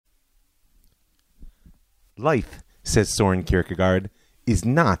Life, says Soren Kierkegaard, is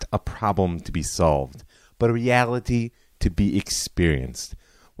not a problem to be solved, but a reality to be experienced.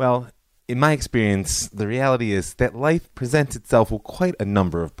 Well, in my experience, the reality is that life presents itself with quite a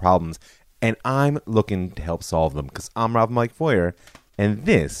number of problems, and I'm looking to help solve them, because I'm Rav Mike Feuer, and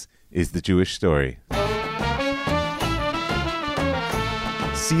this is The Jewish Story.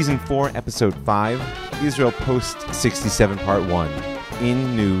 Season 4, Episode 5, Israel Post 67, Part 1,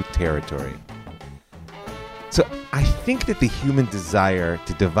 In New Territory. So I think that the human desire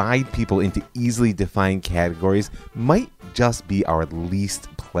to divide people into easily defined categories might just be our least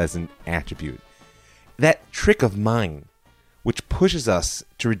pleasant attribute. That trick of mind, which pushes us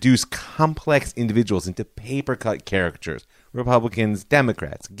to reduce complex individuals into paper-cut caricatures, Republicans,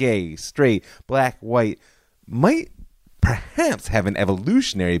 Democrats, gay, straight, black, white, might perhaps have an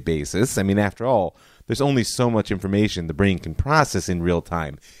evolutionary basis. I mean, after all, there's only so much information the brain can process in real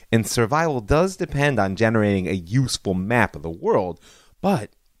time, and survival does depend on generating a useful map of the world.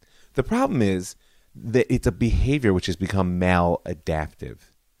 But the problem is that it's a behavior which has become maladaptive.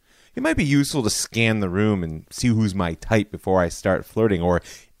 It might be useful to scan the room and see who's my type before I start flirting, or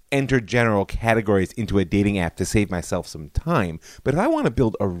enter general categories into a dating app to save myself some time. But if I want to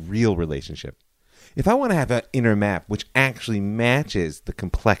build a real relationship, if I want to have an inner map which actually matches the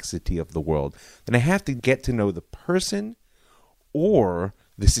complexity of the world, then I have to get to know the person or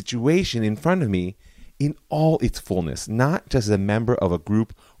the situation in front of me in all its fullness, not just as a member of a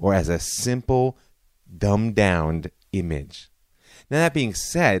group or as a simple, dumbed-down image. Now, that being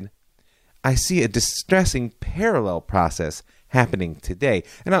said, I see a distressing parallel process happening today.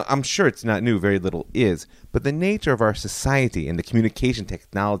 And I'm sure it's not new, very little is, but the nature of our society and the communication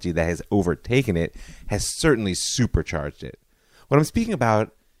technology that has overtaken it has certainly supercharged it. What I'm speaking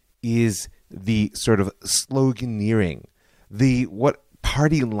about is the sort of sloganeering, the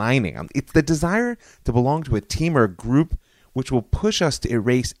party lining. It's the desire to belong to a team or a group which will push us to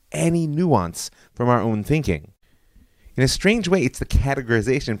erase any nuance from our own thinking. In a strange way, it's the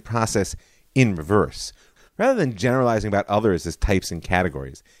categorization process in reverse. Rather than generalizing about others as types and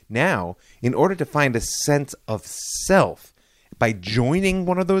categories, now, in order to find a sense of self, by joining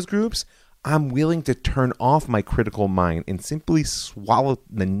one of those groups, I'm willing to turn off my critical mind and simply swallow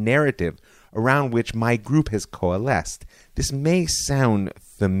the narrative around which my group has coalesced. This may sound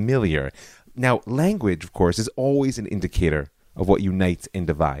familiar. Now, language, of course, is always an indicator of what unites and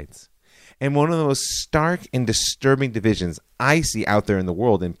divides. And one of the most stark and disturbing divisions I see out there in the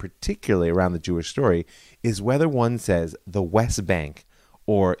world, and particularly around the Jewish story, is whether one says the West Bank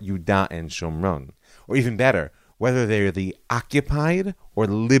or Yudah and Shomron, or even better, whether they're the occupied or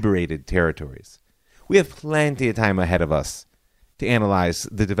liberated territories. We have plenty of time ahead of us to analyze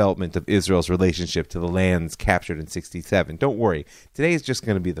the development of Israel's relationship to the lands captured in 67. Don't worry, today is just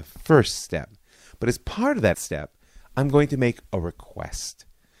going to be the first step. But as part of that step, I'm going to make a request.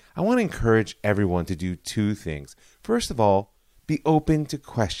 I want to encourage everyone to do two things. First of all, be open to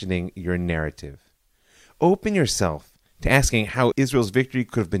questioning your narrative. Open yourself to asking how Israel's victory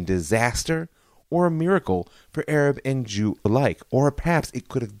could have been disaster or a miracle for Arab and Jew alike, or perhaps it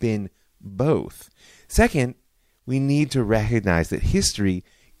could have been both. Second, we need to recognize that history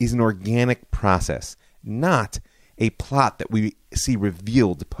is an organic process, not a plot that we see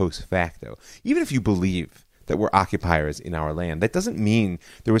revealed post facto. Even if you believe that we're occupiers in our land, that doesn't mean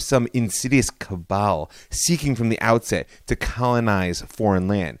there was some insidious cabal seeking from the outset to colonize foreign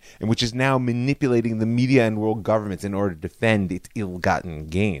land, and which is now manipulating the media and world governments in order to defend its ill-gotten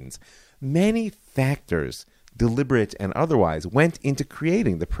gains. Many factors, deliberate and otherwise, went into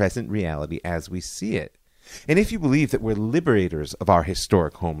creating the present reality as we see it. And if you believe that we're liberators of our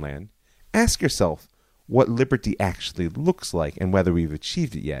historic homeland, ask yourself what liberty actually looks like and whether we've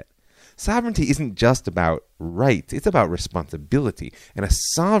achieved it yet. Sovereignty isn't just about rights, it's about responsibility, and a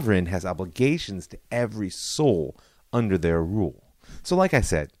sovereign has obligations to every soul under their rule. So like I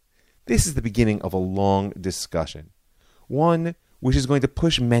said, this is the beginning of a long discussion, one which is going to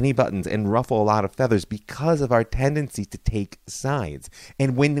push many buttons and ruffle a lot of feathers because of our tendency to take sides.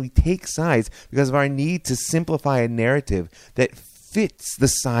 And when we take sides, because of our need to simplify a narrative that fits the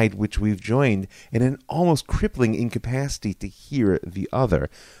side which we've joined, and an almost crippling incapacity to hear the other.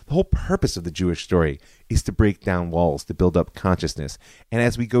 The whole purpose of the Jewish story is to break down walls, to build up consciousness. And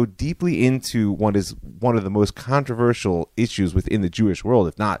as we go deeply into what is one of the most controversial issues within the Jewish world,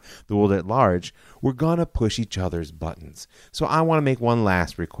 if not the world at large, we're going to push each other's buttons. So I want to make one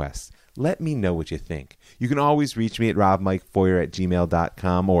last request. Let me know what you think. You can always reach me at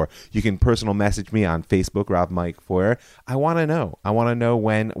robmikefeuer@gmail.com, or you can personal message me on Facebook, Rob Mike Feuer. I want to know. I want to know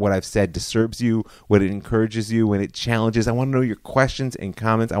when what I've said disturbs you, when it encourages you, when it challenges. I want to know your questions and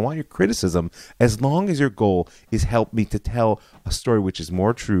comments. I want your criticism, as long as your goal is help me to tell a story which is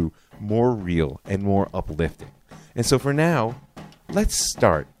more true, more real, and more uplifting. And so for now, let's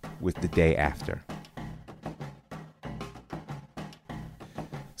start with the day after.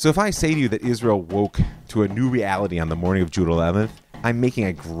 So if I say to you that Israel woke to a new reality on the morning of June 11th, I'm making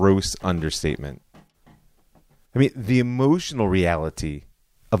a gross understatement. I mean, the emotional reality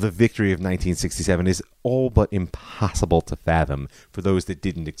of the victory of 1967 is all but impossible to fathom for those that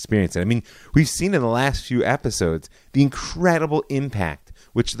didn't experience it. I mean, we've seen in the last few episodes the incredible impact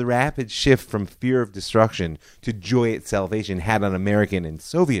which the rapid shift from fear of destruction to joy at salvation had on American and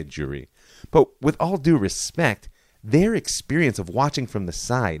Soviet Jewry. But with all due respect, their experience of watching from the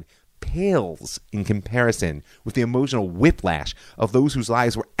side pales in comparison with the emotional whiplash of those whose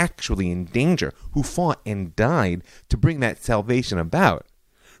lives were actually in danger, who fought and died to bring that salvation about.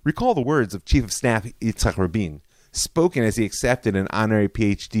 Recall the words of Chief of Staff Yitzhak Rabin, spoken as he accepted an honorary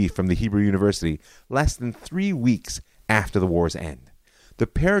PhD from the Hebrew University less than 3 weeks after the war's end. The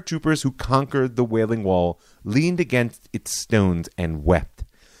paratroopers who conquered the Wailing Wall leaned against its stones and wept.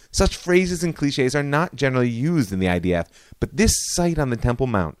 Such phrases and cliches are not generally used in the IDF, but this sight on the Temple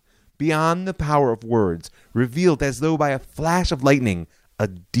Mount, beyond the power of words, revealed as though by a flash of lightning a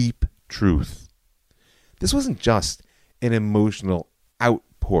deep truth. This wasn't just an emotional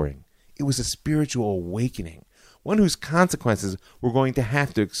outpouring. It was a spiritual awakening, one whose consequences we're going to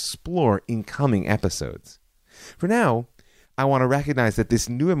have to explore in coming episodes. For now, I want to recognize that this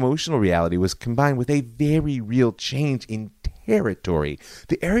new emotional reality was combined with a very real change in territory.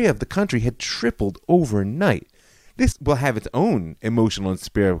 The area of the country had tripled overnight. This will have its own emotional and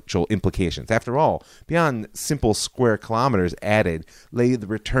spiritual implications. After all, beyond simple square kilometers added lay the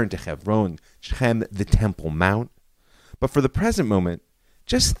return to Hebron, Shechem, the Temple Mount. But for the present moment,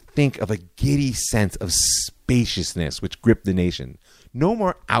 just think of a giddy sense of spaciousness which gripped the nation. No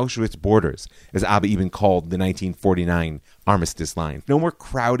more Auschwitz borders, as Abba even called the 1949 armistice lines. No more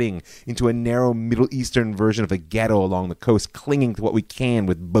crowding into a narrow Middle Eastern version of a ghetto along the coast, clinging to what we can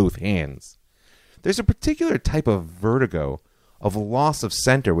with both hands. There's a particular type of vertigo, of loss of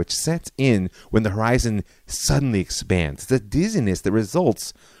center, which sets in when the horizon suddenly expands. It's a dizziness that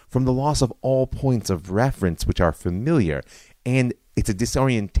results from the loss of all points of reference which are familiar, and it's a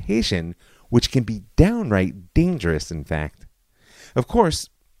disorientation which can be downright dangerous, in fact. Of course,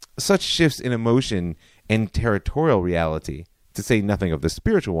 such shifts in emotion and territorial reality, to say nothing of the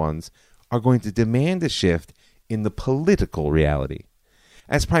spiritual ones, are going to demand a shift in the political reality.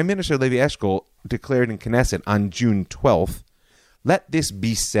 As Prime Minister Levi Eshkol declared in Knesset on June 12th, "Let this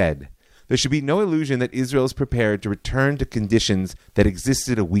be said. There should be no illusion that Israel is prepared to return to conditions that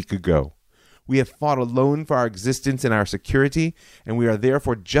existed a week ago. We have fought alone for our existence and our security, and we are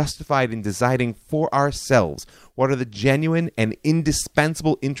therefore justified in deciding for ourselves what are the genuine and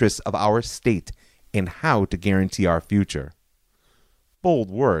indispensable interests of our state and how to guarantee our future." Bold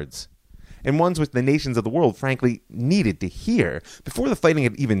words, and ones which the nations of the world frankly needed to hear. Before the fighting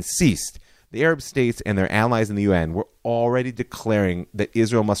had even ceased, the Arab states and their allies in the UN were already declaring that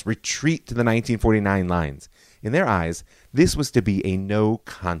Israel must retreat to the 1949 lines. In their eyes, this was to be a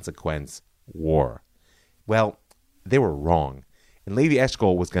no-consequence war. Well, they were wrong, and Levi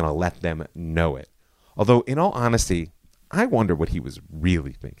Eshkol was going to let them know it. Although, in all honesty, I wonder what he was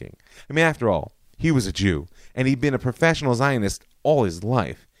really thinking. I mean, after all, he was a Jew, and he'd been a professional Zionist all his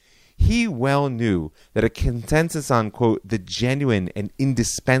life. He well knew that a consensus on, quote, the genuine and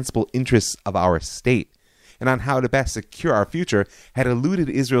indispensable interests of our state, and on how to best secure our future, had eluded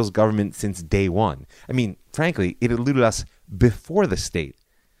Israel's government since day one. I mean, frankly, it eluded us before the state.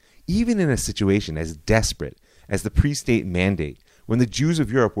 Even in a situation as desperate as the pre-state mandate, when the Jews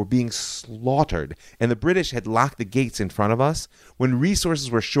of Europe were being slaughtered and the British had locked the gates in front of us, when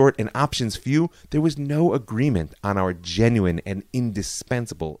resources were short and options few, there was no agreement on our genuine and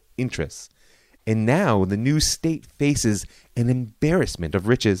indispensable interests. And now the new state faces an embarrassment of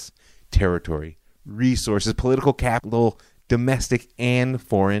riches, territory, resources, political capital, domestic and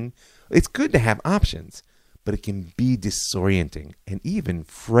foreign. It's good to have options, but it can be disorienting and even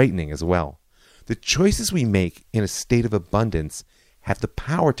frightening as well. The choices we make in a state of abundance have the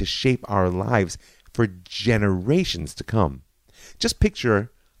power to shape our lives for generations to come. Just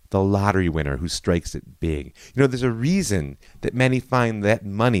picture the lottery winner who strikes it big. You know, there's a reason that many find that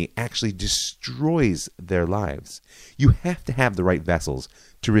money actually destroys their lives. You have to have the right vessels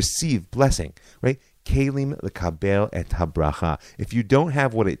to receive blessing, right? Kelim lekabel et habracha. If you don't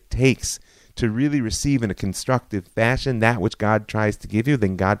have what it takes to really receive in a constructive fashion that which God tries to give you,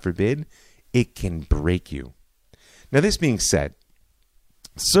 then God forbid, it can break you. Now, this being said,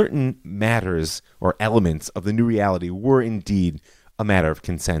 certain matters or elements of the new reality were indeed a matter of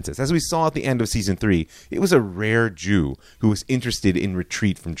consensus. As we saw at the end of Season 3, it was a rare Jew who was interested in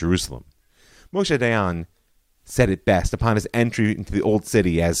retreat from Jerusalem. Moshe Dayan said it best upon his entry into the Old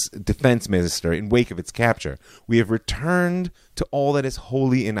City as defense minister in wake of its capture. We have returned to all that is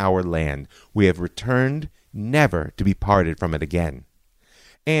holy in our land. We have returned never to be parted from it again.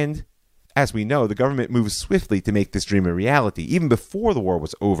 And as we know, the government moved swiftly to make this dream a reality. Even before the war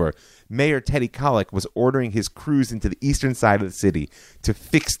was over, Mayor Teddy Kollek was ordering his crews into the eastern side of the city to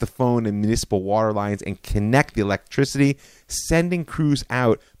fix the phone and municipal water lines and connect the electricity, sending crews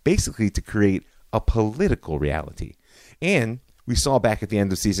out basically to create a political reality. And we saw back at the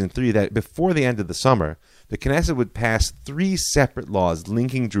end of Season 3 that before the end of the summer, the Knesset would pass 3 separate laws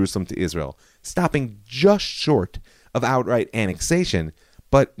linking Jerusalem to Israel, stopping just short of outright annexation,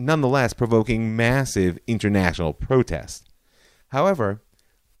 but nonetheless provoking massive international protest. However,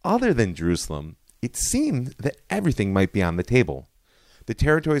 other than Jerusalem, it seemed that everything might be on the table. The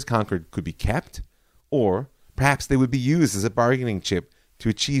territories conquered could be kept, or perhaps they would be used as a bargaining chip to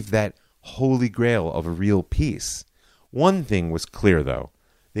achieve that holy grail of a real peace. One thing was clear, though.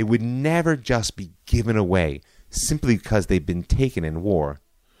 They would never just be given away simply because they'd been taken in war.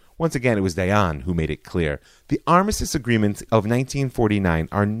 Once again, it was Dayan who made it clear. The armistice agreements of 1949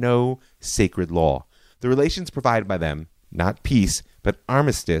 are no sacred law. The relations provided by them, not peace, but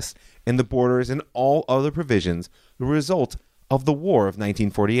armistice, and the borders and all other provisions, were the result of the War of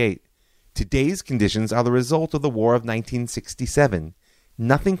 1948. Today's conditions are the result of the War of 1967.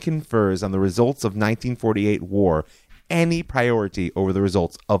 Nothing confers on the results of 1948 war any priority over the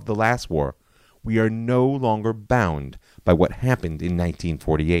results of the last war. We are no longer bound by what happened in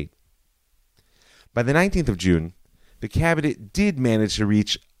 1948. By the 19th of June, the cabinet did manage to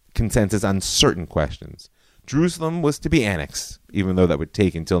reach consensus on certain questions. Jerusalem was to be annexed, even though that would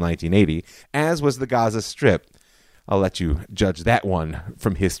take until 1980, as was the Gaza Strip. I'll let you judge that one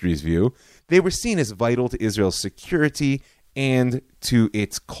from history's view. They were seen as vital to Israel's security and to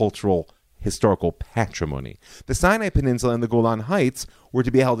its cultural historical patrimony. The Sinai Peninsula and the Golan Heights were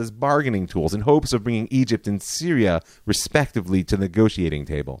to be held as bargaining tools in hopes of bringing Egypt and Syria, respectively, to the negotiating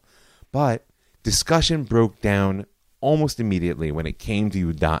table. But discussion broke down almost immediately when it came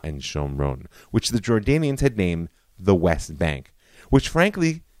to Yehuda and Shomron, which the Jordanians had named the West Bank, which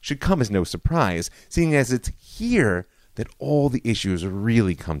frankly should come as no surprise, seeing as it's here that all the issues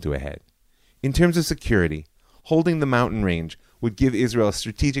really come to a head. In terms of security, holding the mountain range would give Israel a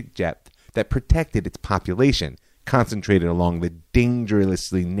strategic depth that protected its population, concentrated along the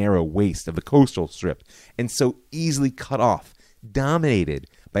dangerously narrow waist of the coastal strip, and so easily cut off, dominated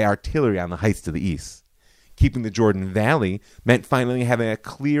by artillery on the heights to the east. Keeping the Jordan Valley meant finally having a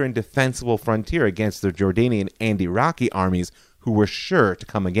clear and defensible frontier against the Jordanian and Iraqi armies who were sure to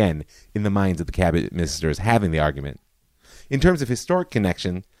come again in the minds of the cabinet ministers having the argument. In terms of historic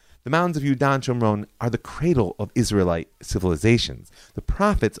connection, the mountains of Yehuda and Shomron are the cradle of Israelite civilizations. The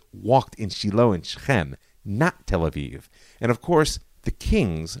prophets walked in Shiloh and Shechem, not Tel Aviv. And of course, the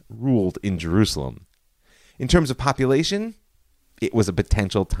kings ruled in Jerusalem. In terms of population, it was a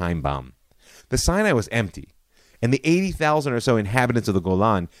potential time bomb. The Sinai was empty, and the 80,000 or so inhabitants of the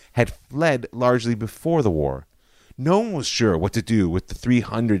Golan had fled largely before the war. No one was sure what to do with the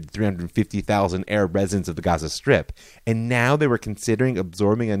 350,000 Arab residents of the Gaza Strip, and now they were considering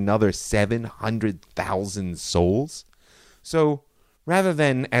absorbing another 700,000 souls. So, rather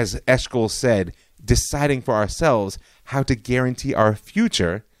than, as Eshkol said, deciding for ourselves how to guarantee our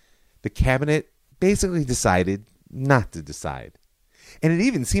future, the cabinet basically decided not to decide. And it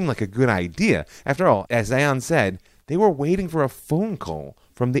even seemed like a good idea. After all, as Dayan said, they were waiting for a phone call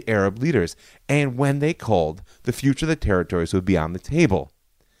from the Arab leaders, and when they called, the future of the territories would be on the table.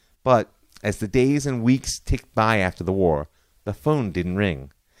 But as the days and weeks ticked by after the war, the phone didn't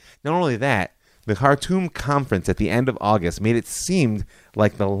ring. Not only that, the Khartoum conference at the end of August made it seem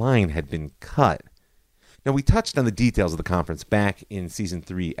like the line had been cut. Now, we touched on the details of the conference back in Season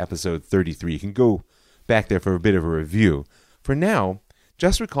 3, Episode 33. You can go back there for a bit of a review. For now,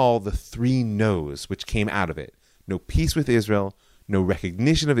 just recall the 3 no's which came out of it. No peace with Israel, no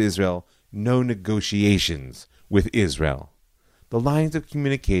recognition of Israel, no negotiations with Israel. The lines of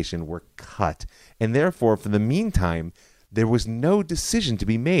communication were cut, and therefore, for the meantime, there was no decision to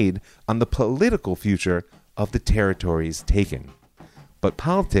be made on the political future of the territories taken. But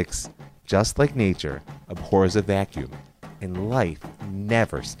politics, just like nature, abhors a vacuum, and life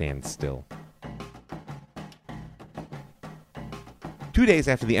never stands still. 2 days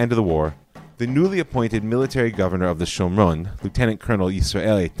after the end of the war, the newly appointed military governor of the Shomron, Lieutenant Colonel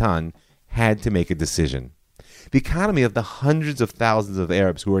Yisrael Eitan, had to make a decision. The economy of the hundreds of thousands of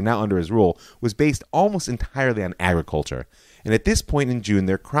Arabs who were now under his rule was based almost entirely on agriculture, and at this point in June,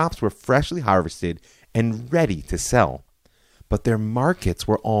 their crops were freshly harvested and ready to sell. But their markets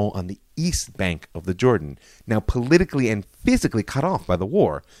were all on the east bank of the Jordan, now politically and physically cut off by the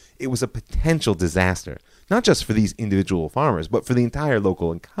war. It was a potential disaster, not just for these individual farmers, but for the entire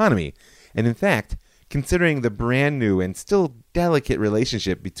local economy. And in fact, considering the brand new and still delicate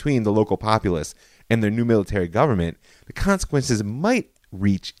relationship between the local populace and their new military government, the consequences might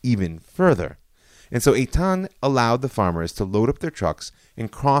reach even further. And so Eitan allowed the farmers to load up their trucks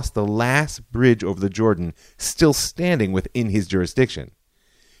and cross the last bridge over the Jordan still standing within his jurisdiction.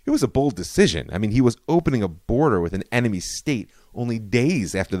 It was a bold decision. I mean, he was opening a border with an enemy state only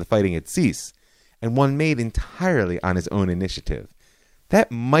days after the fighting had ceased, and one made entirely on his own initiative.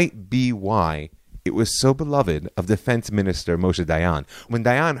 That might be why it was so beloved of Defense Minister Moshe Dayan. When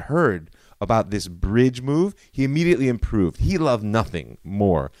Dayan heard about this bridge move, he immediately improved. He loved nothing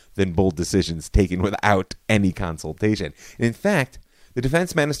more than bold decisions taken without any consultation. In fact, the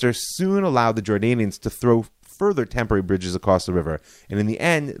defense minister soon allowed the Jordanians to throw further temporary bridges across the river, and in the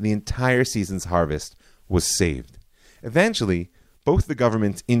end, the entire season's harvest was saved. Eventually, both the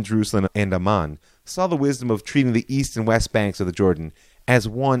governments in Jerusalem and Amman saw the wisdom of treating the east and west banks of the Jordan as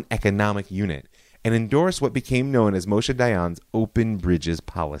one economic unit and endorsed what became known as Moshe Dayan's open bridges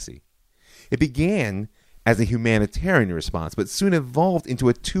policy. It began as a humanitarian response, but soon evolved into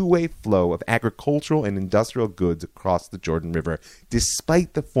a two-way flow of agricultural and industrial goods across the Jordan River,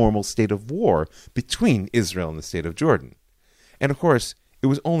 despite the formal state of war between Israel and the state of Jordan. And of course, it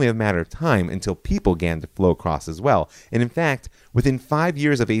was only a matter of time until people began to flow across as well. And in fact, within 5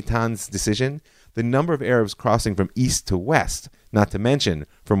 years of Eitan's decision, the number of Arabs crossing from east to west, not to mention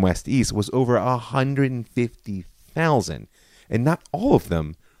from west to east, was over 150,000. And not all of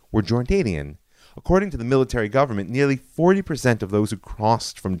them were Jordanian. According to the military government, nearly 40% of those who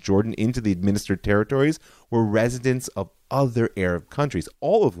crossed from Jordan into the administered territories were residents of other Arab countries,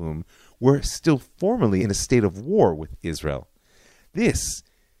 all of whom were still formally in a state of war with Israel. This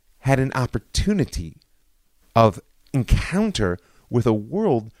had an opportunity of encounter with a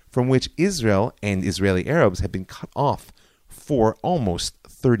world from which Israel and Israeli Arabs had been cut off for almost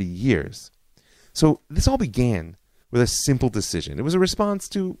 30 years. So this all began with a simple decision. It was a response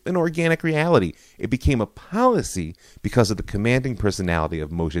to an organic reality. It became a policy because of the commanding personality of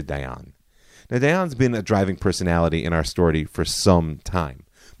Moshe Dayan. Now, Dayan's been a driving personality in our story for some time.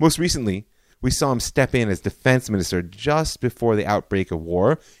 Most recently, we saw him step in as defense minister just before the outbreak of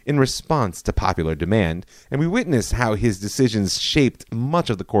war in response to popular demand, and we witnessed how his decisions shaped much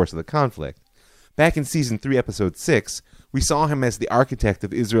of the course of the conflict. Back in Season 3, Episode 6, we saw him as the architect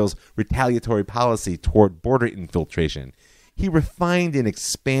of Israel's retaliatory policy toward border infiltration. He refined and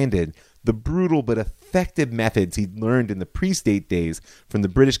expanded the brutal but effective methods he'd learned in the pre-state days from the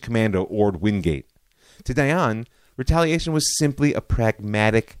British commando Orde Wingate. To Dayan, retaliation was simply a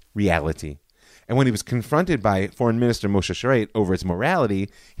pragmatic reality. And when he was confronted by Foreign Minister Moshe Sharett over its morality,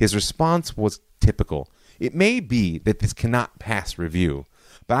 his response was typical. It may be that this cannot pass review,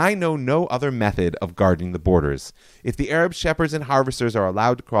 but I know no other method of guarding the borders. If the Arab shepherds and harvesters are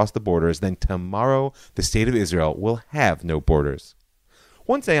allowed to cross the borders, then tomorrow the state of Israel will have no borders.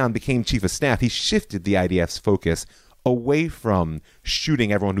 Once Dayan became chief of staff, he shifted the IDF's focus away from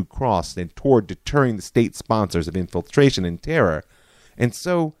shooting everyone who crossed and toward deterring the state sponsors of infiltration and terror. And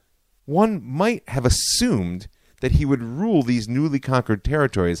so one might have assumed that he would rule these newly conquered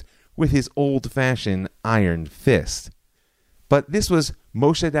territories with his old-fashioned iron fist. But this was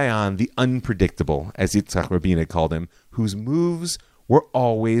Moshe Dayan, the unpredictable, as Yitzhak Rabin had called him, whose moves were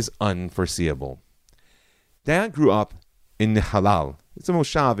always unforeseeable. Dayan grew up in Nehalal. It's a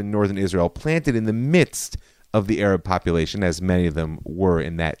moshav in northern Israel, planted in the midst of the Arab population, as many of them were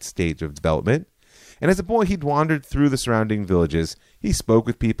in that stage of development. And as a boy, he'd wandered through the surrounding villages. He spoke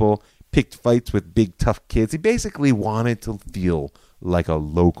with people, picked fights with big, tough kids. He basically wanted to feel like a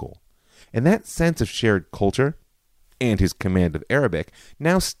local. And that sense of shared culture and his command of Arabic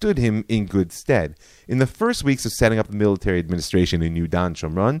now stood him in good stead. In the first weeks of setting up the military administration in Yudan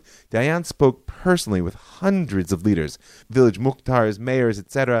Shomron, Dayan spoke personally with hundreds of leaders, village mukhtars, mayors,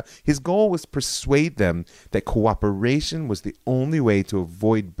 etc. His goal was to persuade them that cooperation was the only way to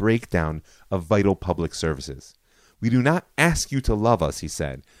avoid breakdown of vital public services. We do not ask you to love us, he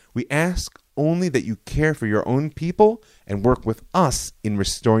said. We ask only that you care for your own people and work with us in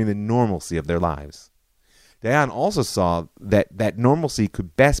restoring the normalcy of their lives. Dayan also saw that normalcy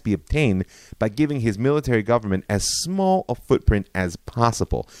could best be obtained by giving his military government as small a footprint as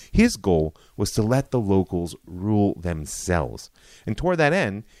possible. His goal was to let the locals rule themselves. And toward that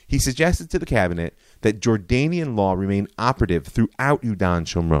end, he suggested to the cabinet that Jordanian law remain operative throughout Yudan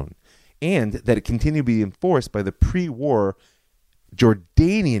Shomron, and that it continue to be enforced by the pre-war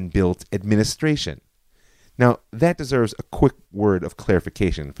Jordanian-built administration. Now, that deserves a quick word of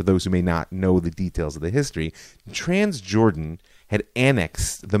clarification for those who may not know the details of the history. Transjordan had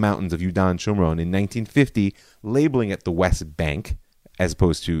annexed the mountains of Yudan Shomron in 1950, labeling it the West Bank as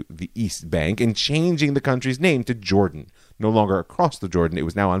opposed to the East Bank, and changing the country's name to Jordan. No longer across the Jordan, it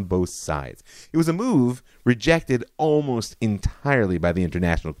was now on both sides. It was a move rejected almost entirely by the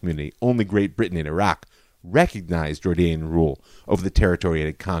international community. Only Great Britain and Iraq recognized Jordanian rule over the territory it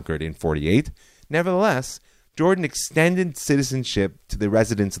had conquered in 1948. Nevertheless, Jordan extended citizenship to the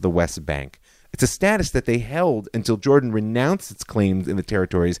residents of the West Bank. It's a status that they held until Jordan renounced its claims in the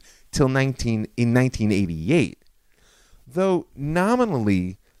territories in 1988. Though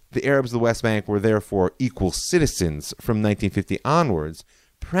nominally the Arabs of the West Bank were therefore equal citizens from 1950 onwards,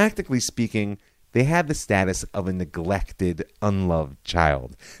 practically speaking, they had the status of a neglected, unloved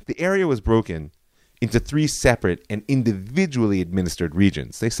child. The area was broken into 3 separate and individually administered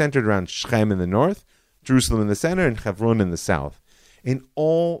regions. They centered around Shechem in the north, Jerusalem in the center, and Hebron in the south. And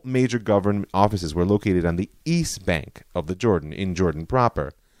all major government offices were located on the east bank of the Jordan, in Jordan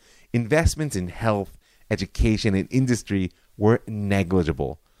proper. Investments in health, education, and industry were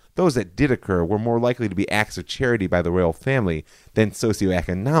negligible. Those that did occur were more likely to be acts of charity by the royal family than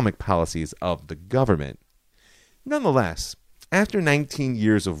socioeconomic policies of the government. Nonetheless, after 19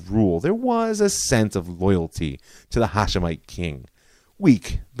 years of rule, there was a sense of loyalty to the Hashemite king.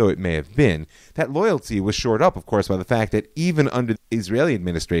 Weak though it may have been, that loyalty was shored up, of course, by the fact that even under the Israeli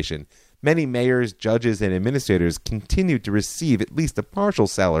administration, many mayors, judges, and administrators continued to receive at least a partial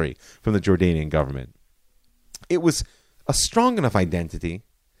salary from the Jordanian government. It was a strong enough identity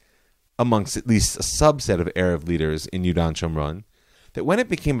amongst at least a subset of Arab leaders in Yudan Shomron that when it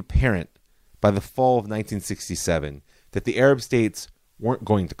became apparent by the fall of 1967 that the Arab states weren't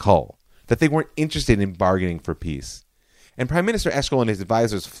going to cull, that they weren't interested in bargaining for peace, and Prime Minister Eshkol and his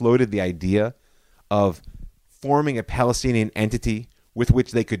advisors floated the idea of forming a Palestinian entity with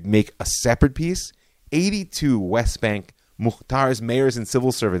which they could make a separate peace, 82 West Bank Mukhtar's mayors and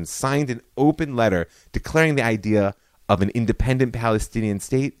civil servants signed an open letter declaring the idea of an independent Palestinian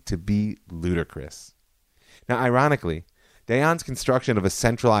state to be ludicrous. Now, ironically, Dayan's construction of a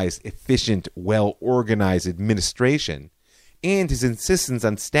centralized, efficient, well-organized administration and his insistence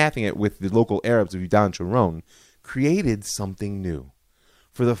on staffing it with the local Arabs of Yudan Shomron created something new.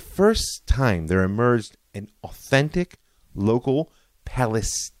 For the first time, there emerged an authentic, local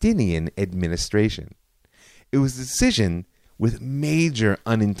Palestinian administration. It was a decision with major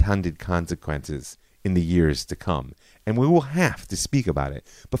unintended consequences in the years to come, and we will have to speak about it.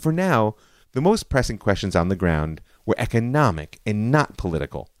 But for now, the most pressing questions on the ground were economic and not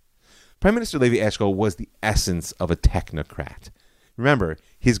political. Prime Minister Levi Eshkol was the essence of a technocrat. Remember,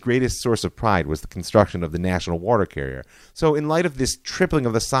 his greatest source of pride was the construction of the national water carrier. So in light of this tripling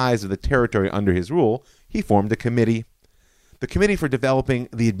of the size of the territory under his rule, he formed a committee, the Committee for Developing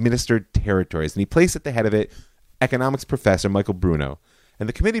the Administered Territories, and he placed at the head of it economics professor Michael Bruno. And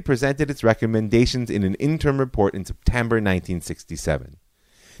the committee presented its recommendations in an interim report in September 1967.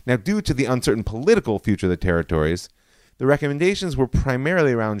 Now, due to the uncertain political future of the territories, the recommendations were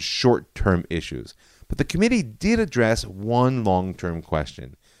primarily around short-term issues. But the committee did address one long-term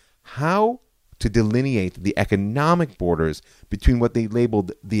question: how to delineate the economic borders between what they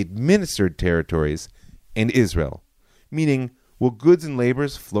labeled the administered territories and Israel. Meaning, will goods and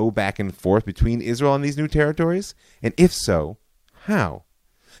labors flow back and forth between Israel and these new territories? And if so, how?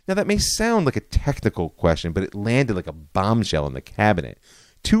 Now, that may sound like a technical question, but it landed like a bombshell in the cabinet.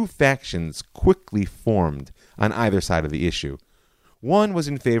 Two factions quickly formed on either side of the issue. One was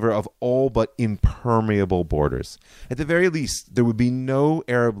in favor of all but impermeable borders. At the very least, there would be no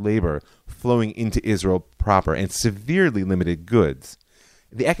Arab labor flowing into Israel proper and severely limited goods.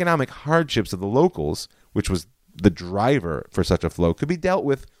 The economic hardships of the locals, which was the driver for such a flow, could be dealt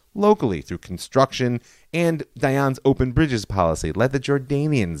with locally through construction, and Dayan's open bridges policy let the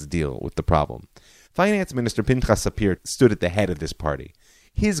Jordanians deal with the problem. Finance Minister Pinchas Sapir stood at the head of this party.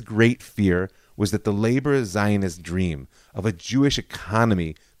 His great fear was that the labor Zionist dream of a Jewish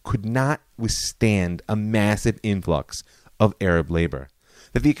economy could not withstand a massive influx of Arab labor,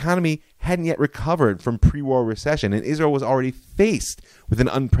 that the economy hadn't yet recovered from pre-war recession, and Israel was already faced with an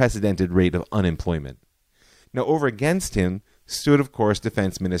unprecedented rate of unemployment. Now, over against him stood, of course,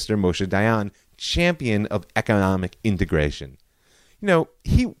 Defense Minister Moshe Dayan, champion of economic integration.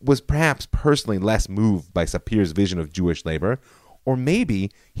 He was perhaps personally less moved by Sapir's vision of Jewish labor, or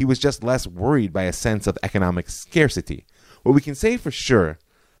maybe he was just less worried by a sense of economic scarcity. What we can say for sure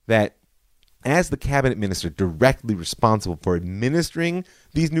that as the cabinet minister directly responsible for administering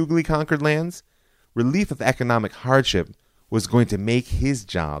these newly conquered lands, relief of economic hardship was going to make his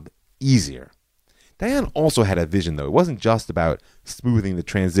job easier. Dayan also had a vision, though. It wasn't just about smoothing the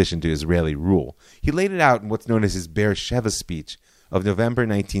transition to Israeli rule. He laid it out in what's known as his Beersheva speech of November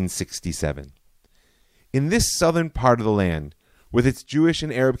 1967. In this southern part of the land, with its Jewish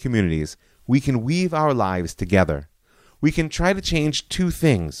and Arab communities, we can weave our lives together. We can try to change two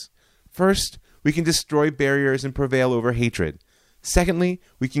things. First, we can destroy barriers and prevail over hatred. Secondly,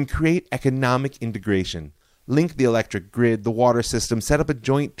 we can create economic integration, link the electric grid, the water system, set up a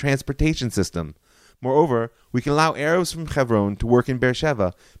joint transportation system. Moreover, we can allow Arabs from Hebron to work in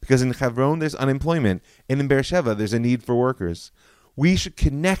Beersheva, because in Hebron there's unemployment, and in Beersheva there's a need for workers. We should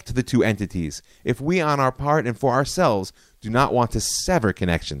connect the two entities if we on our part and for ourselves do not want to sever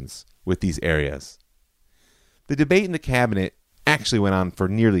connections with these areas. The debate in the cabinet actually went on for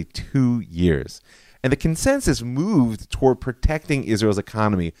nearly 2 years, and the consensus moved toward protecting Israel's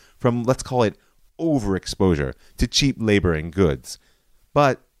economy from, let's call it, overexposure to cheap labor and goods.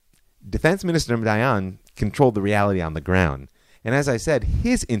 But Defense Minister Dayan controlled the reality on the ground, and as I said,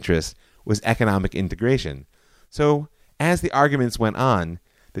 his interest was economic integration. So, as the arguments went on,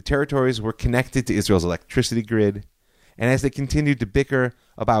 the territories were connected to Israel's electricity grid, and as they continued to bicker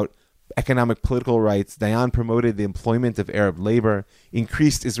about economic political rights, Dayan promoted the employment of Arab labor,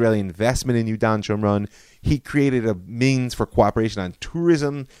 increased Israeli investment in Yudan Shomron. He created a means for cooperation on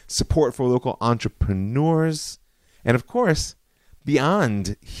tourism, support for local entrepreneurs, and of course,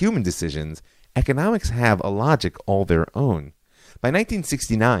 beyond human decisions, economics have a logic all their own. By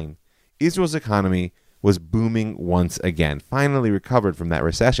 1969, Israel's economy was booming once again, finally recovered from that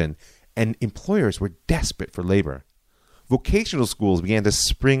recession, and employers were desperate for labor. Vocational schools began to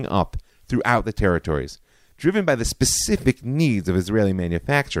spring up throughout the territories, driven by the specific needs of Israeli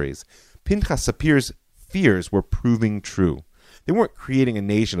manufacturers. Pinchas Sapir's fears were proving true. They weren't creating a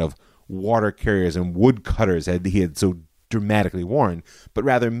nation of water carriers and woodcutters as he had so dramatically warned, but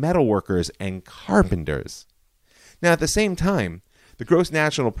rather metal workers and carpenters. Now, at the same time, the gross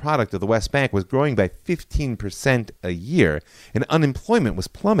national product of the West Bank was growing by 15% a year, and unemployment was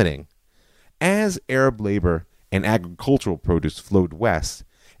plummeting. As Arab labor and agricultural produce flowed west,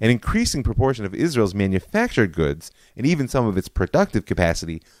 an increasing proportion of Israel's manufactured goods, and even some of its productive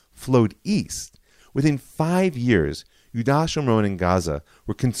capacity, flowed east. Within 5 years, Yudah Shomron and Gaza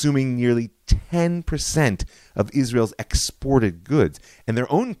were consuming nearly 10% of Israel's exported goods, and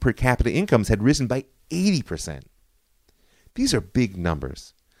their own per capita incomes had risen by 80%. These are big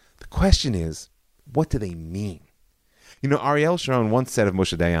numbers. The question is, what do they mean? Ariel Sharon once said of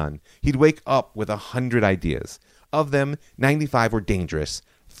Moshe Dayan, he'd wake up with 100 ideas. Of them, 95 were dangerous,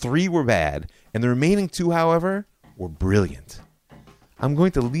 3 were bad, and the remaining 2, however, were brilliant. I'm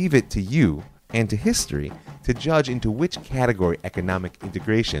going to leave it to you and to history to judge into which category economic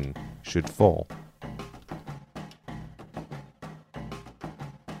integration should fall.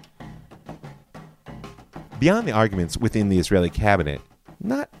 Beyond the arguments within the Israeli cabinet,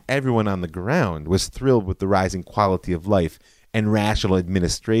 not everyone on the ground was thrilled with the rising quality of life and rational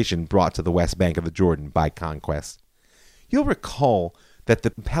administration brought to the West Bank of the Jordan by conquest. You'll recall that the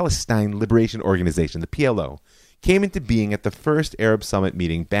Palestine Liberation Organization, the PLO, came into being at the first Arab Summit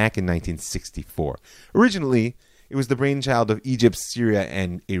meeting back in 1964. Originally, it was the brainchild of Egypt, Syria,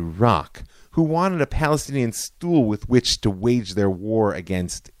 and Iraq, who wanted a Palestinian stool with which to wage their war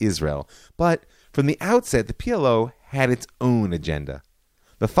against Israel. But from the outset, the PLO had its own agenda.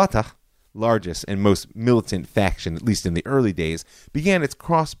 The Fatah, largest and most militant faction, at least in the early days, began its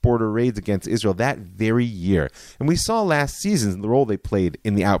cross-border raids against Israel that very year, and we saw last season the role they played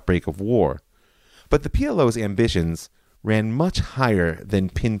in the outbreak of war. But the PLO's ambitions ran much higher than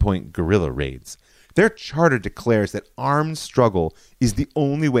pinpoint guerrilla raids. Their charter declares that armed struggle is the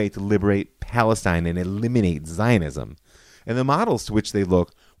only way to liberate Palestine and eliminate Zionism. And the models to which they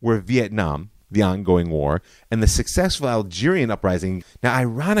look were Vietnam, the ongoing war, and the successful Algerian uprising. Now,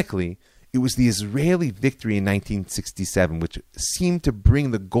 ironically, it was the Israeli victory in 1967 which seemed to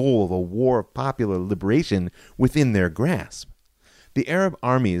bring the goal of a war of popular liberation within their grasp. The Arab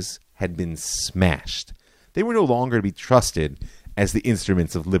armies had been smashed. They were no longer to be trusted as the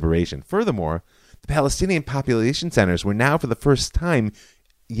instruments of liberation. Furthermore, the Palestinian population centers were now for the first time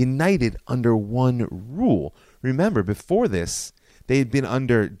united under one rule. Remember, before this, they had been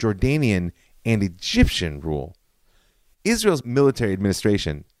under Jordanian and Egyptian rule. Israel's military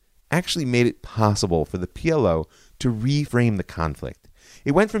administration actually made it possible for the PLO to reframe the conflict.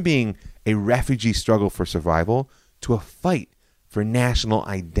 It went from being a refugee struggle for survival to a fight for national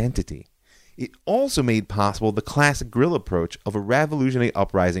identity. It also made possible the classic guerrilla approach of a revolutionary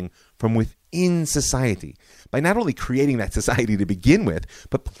uprising from within society, by not only creating that society to begin with,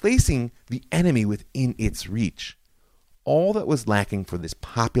 but placing the enemy within its reach. All that was lacking for this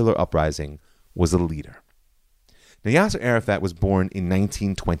popular uprising was a leader. Now, Yasser Arafat was born in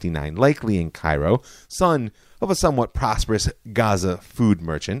 1929, likely in Cairo, son of a somewhat prosperous Gaza food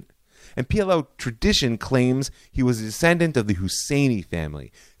merchant. And PLO tradition claims he was a descendant of the Husseini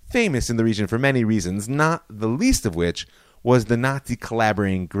family, famous in the region for many reasons, not the least of which was the Nazi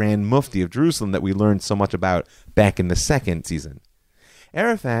collaborating Grand Mufti of Jerusalem that we learned so much about back in the second season.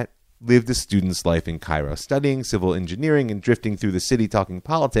 Arafat lived a student's life in Cairo, studying civil engineering and drifting through the city talking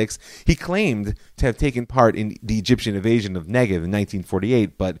politics. He claimed to have taken part in the Egyptian invasion of Negev in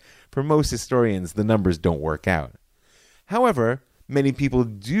 1948, but for most historians, the numbers don't work out. However, many people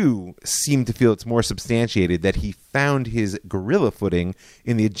do seem to feel it's more substantiated that he found his guerrilla footing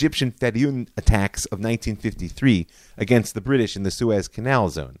in the Egyptian Fedayeen attacks of 1953 against the British in the Suez Canal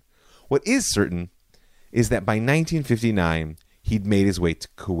zone. What is certain is that by 1959, he'd made his way to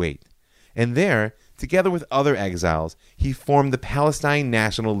Kuwait. And there, together with other exiles, he formed the Palestine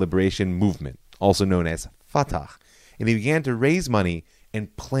National Liberation Movement, also known as Fatah, and he began to raise money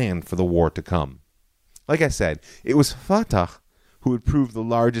and plan for the war to come. Like I said, it was Fatah who would prove the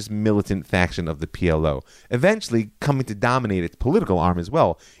largest militant faction of the PLO, eventually coming to dominate its political arm as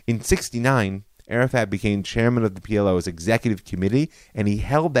well. In 1969, Arafat became chairman of the PLO's executive committee, and he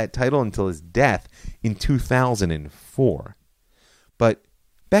held that title until his death in 2004. But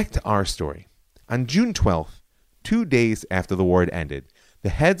back to our story. On June 12th, 2 days after the war had ended, the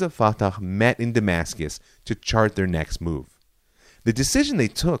heads of Fatah met in Damascus to chart their next move. The decision they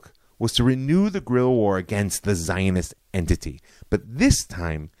took was to renew the guerrilla war against the Zionist entity. But this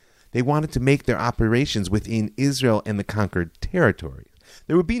time, they wanted to make their operations within Israel and the conquered territories.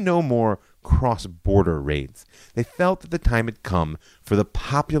 There would be no more cross-border raids. They felt that the time had come for the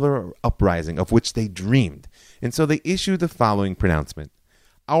popular uprising of which they dreamed, and so they issued the following pronouncement.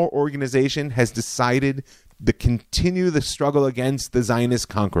 Our organization has decided to continue the struggle against the Zionist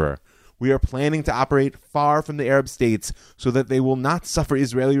conqueror. We are planning to operate far from the Arab states so that they will not suffer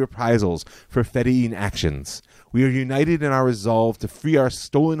Israeli reprisals for Fedayeen actions. We are united in our resolve to free our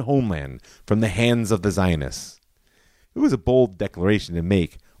stolen homeland from the hands of the Zionists. It was a bold declaration to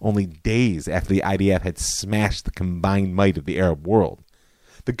make only days after the IDF had smashed the combined might of the Arab world.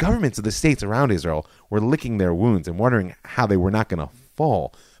 The governments of the states around Israel were licking their wounds and wondering how they were not going to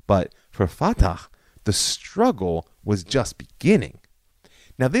fall. But for Fatah, the struggle was just beginning.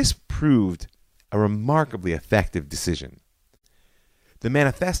 Now, this proved a remarkably effective decision. The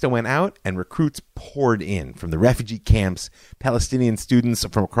manifesto went out and recruits poured in from the refugee camps. Palestinian students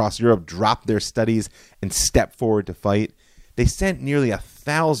from across Europe dropped their studies and stepped forward to fight. They sent nearly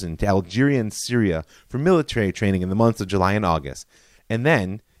 1,000 to Algeria and Syria for military training in the months of July and August, and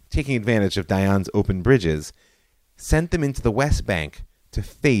then, taking advantage of Dayan's open bridges, sent them into the West Bank to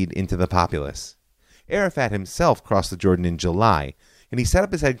fade into the populace. Arafat himself crossed the Jordan in July, and he set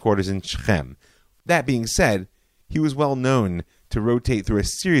up his headquarters in Shechem. That being said, he was well known to rotate through a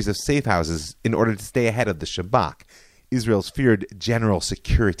series of safe houses in order to stay ahead of the Shabak, Israel's feared general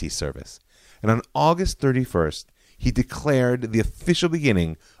security service. And on August 31st, he declared the official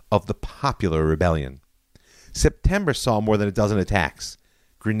beginning of the popular rebellion. September saw more than a dozen attacks,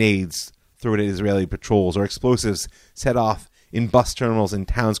 grenades thrown at Israeli patrols or explosives set off in bus terminals and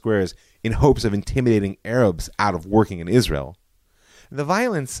town squares in hopes of intimidating Arabs out of working in Israel. The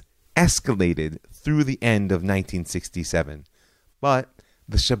violence escalated through the end of 1967, but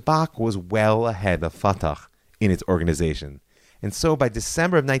the Shabak was well ahead of Fatah in its organization. And so by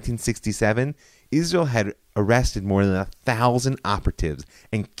December of 1967, Israel had arrested more than 1,000 operatives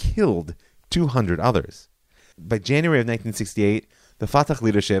and killed 200 others. By January of 1968, the Fatah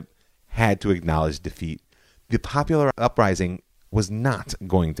leadership had to acknowledge defeat. The popular uprising was not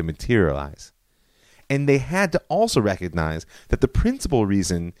going to materialize. And they had to also recognize that the principal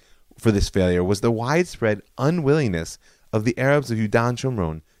reason for this failure was the widespread unwillingness of the Arabs of Yudan and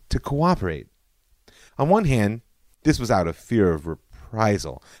Shomron to cooperate. On one hand, this was out of fear of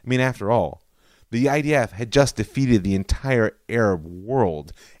reprisal. I mean, after all, the IDF had just defeated the entire Arab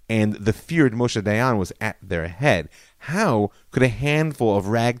world, and the feared Moshe Dayan was at their head. How could a handful of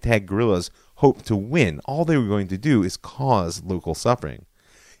ragtag guerrillas hope to win? All they were going to do is cause local suffering.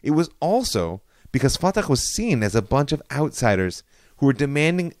 It was also because Fatah was seen as a bunch of outsiders who were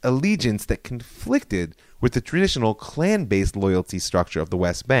demanding allegiance that conflicted with the traditional clan-based loyalty structure of the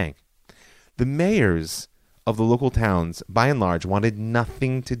West Bank. The mayors of the local towns, by and large, wanted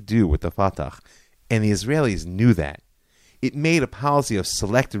nothing to do with the Fatah, and the Israelis knew that. It made a policy of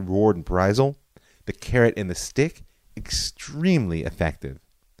selected reward and reprisal, the carrot and the stick, extremely effective.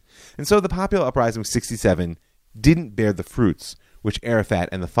 And so the popular uprising of 67 didn't bear the fruits which Arafat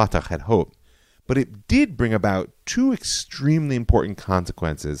and the Fatah had hoped, but it did bring about two extremely important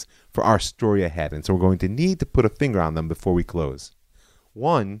consequences for our story ahead, and so we're going to need to put a finger on them before we close.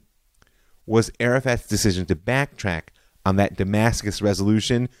 One was Arafat's decision to backtrack on that Damascus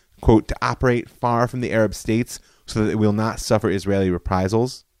resolution, quote, to operate far from the Arab states so that it will not suffer Israeli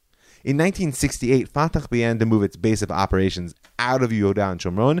reprisals. In 1968, Fatah began to move its base of operations out of Yehuda and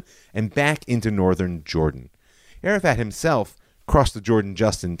Shomron and back into northern Jordan. Arafat himself crossed the Jordan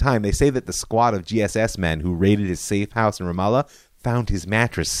just in time. They say that the squad of GSS men who raided his safe house in Ramallah found his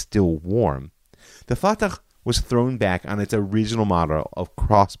mattress still warm. The Fatah was thrown back on its original model of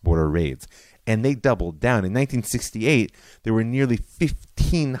cross-border raids, and they doubled down. In 1968, there were nearly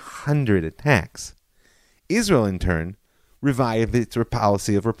 1,500 attacks. Israel, in turn, revived its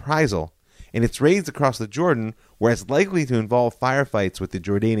policy of reprisal, and its raids across the Jordan were as likely to involve firefights with the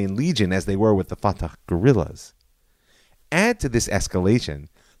Jordanian Legion as they were with the Fatah guerrillas. Add to this escalation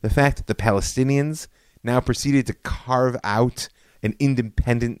the fact that the Palestinians now proceeded to carve out an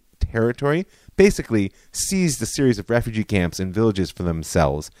independent territory, basically seized a series of refugee camps and villages for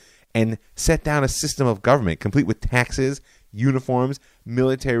themselves, and set down a system of government complete with taxes, uniforms,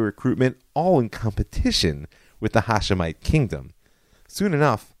 military recruitment, all in competition with the Hashemite kingdom. Soon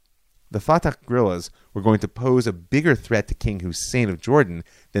enough, the Fatah guerrillas were going to pose a bigger threat to King Hussein of Jordan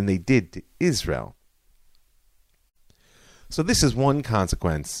than they did to Israel. So this is one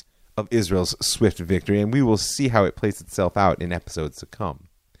consequence of Israel's swift victory, and we will see how it plays itself out in episodes to come.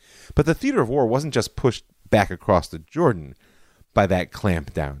 But the theater of war wasn't just pushed back across the Jordan by that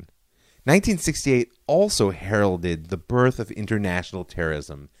clampdown. 1968 also heralded the birth of international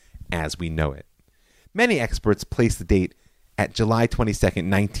terrorism as we know it. Many experts place the date at July 22,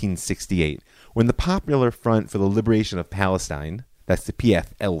 1968, when the Popular Front for the Liberation of Palestine, that's the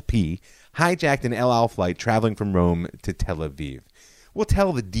PFLP, hijacked an El Al flight traveling from Rome to Tel Aviv. We'll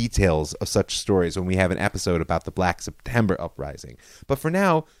tell the details of such stories when we have an episode about the Black September uprising. But for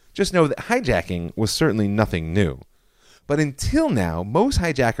now, just know that hijacking was certainly nothing new. But until now, most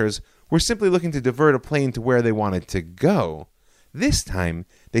hijackers were simply looking to divert a plane to where they wanted to go. This time,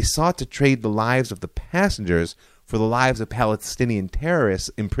 they sought to trade the lives of the passengers for the lives of Palestinian terrorists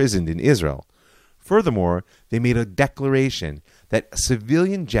imprisoned in Israel. Furthermore, they made a declaration that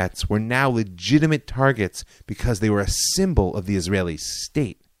civilian jets were now legitimate targets because they were a symbol of the Israeli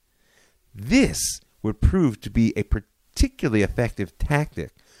state. This would prove to be a particularly effective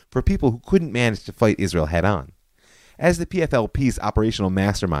tactic for people who couldn't manage to fight Israel head-on. As the PFLP's operational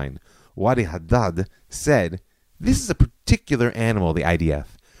mastermind, Wadi Haddad, said, "This is a particular animal, the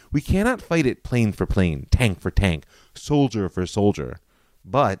IDF. We cannot fight it plane for plane, tank for tank, soldier for soldier."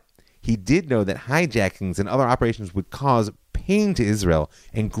 But he did know that hijackings and other operations would cause pain to Israel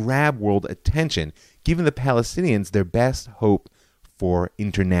and grab world attention, giving the Palestinians their best hope for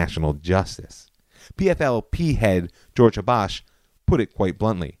international justice. PFLP head George Habash put it quite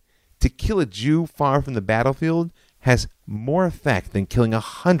bluntly: to kill a Jew far from the battlefield has more effect than killing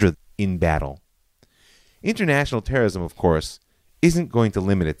 100 in battle. International terrorism, of course, isn't going to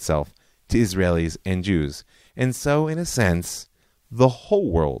limit itself to Israelis and Jews, and so, in a sense, the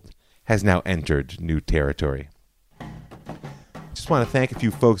whole world has now entered new territory. Just want to thank a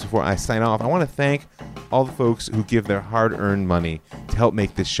few folks before I sign off. I want to thank all the folks who give their hard-earned money to help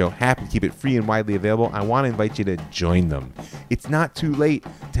make this show happen, keep it free and widely available. I want to invite you to join them. It's not too late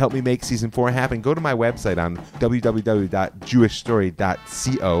to help me make Season 4 happen. Go to my website on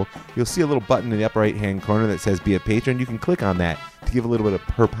www.jewishstory.co. You'll see a little button in the upper right-hand corner that says Be a Patron. You can click on that to give a little bit of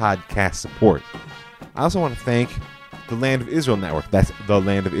per-podcast support. I also want to thank the Land of Israel Network, that's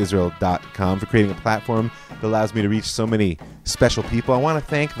thelandofisrael.com, for creating a platform that allows me to reach so many special people. I want to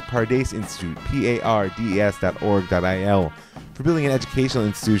thank the Pardes Institute, pardes.org.il, for building an educational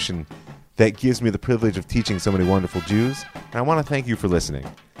institution that gives me the privilege of teaching so many wonderful Jews. And I want to thank you for listening.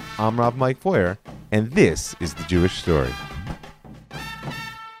 I'm Rob Mike Foyer, and this is The Jewish Story.